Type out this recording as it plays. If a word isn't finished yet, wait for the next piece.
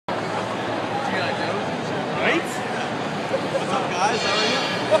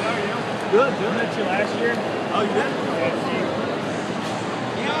Good, good. I met you last year. Oh, you did?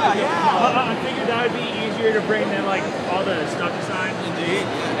 Yeah. I figured that would be easier to bring than like all the stuff to sign. Indeed.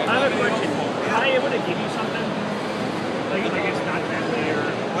 Yeah. I have a question. Am I able to give you something? Like it's not family or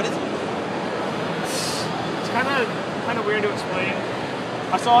What is it? it's kind of weird to explain.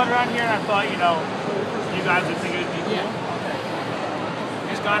 I saw it around here and I thought, you know, you guys would think it would be cool.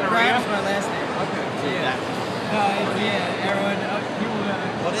 Yeah. It's gonorrhea. That's my last name. Okay. Yeah. Everyone, people.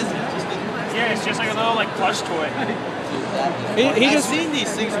 What is it? Yeah, it's just like a little like plush toy. I've seen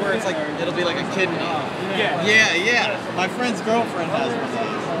these things where it's like it'll be like a kidney. Yeah. My friend's girlfriend has one of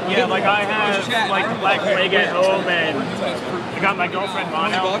these. Yeah, like I have like the black leg at home, and I got my girlfriend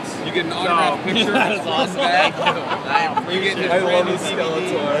Mono. You get an autographed picture. That is awesome. Thank you. You get I love this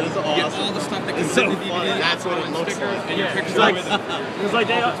skeleton. That is You get all awesome. the stuff that It's comes so in the funny. DVD. That's what it looks like. And your Yeah, picture it's like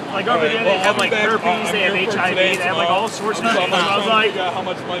they like over there they have like herpes, they have HIV, they have like all sorts of things. So I was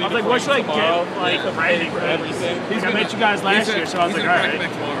like, what should I get like Brandon for everything? Like, I met you guys last year, so I was like, all right.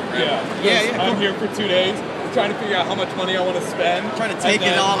 Yeah. I'm here for 2 days. Trying to figure out how much money I want to spend. Trying to take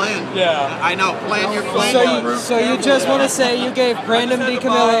it all in. Yeah. I know. Plan your plan. So you just want to say you gave Brandon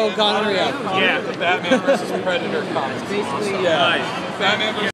DiCamillo gonorrhea? Yeah. The Batman versus Predator comics. Basically, Yeah. Batman versus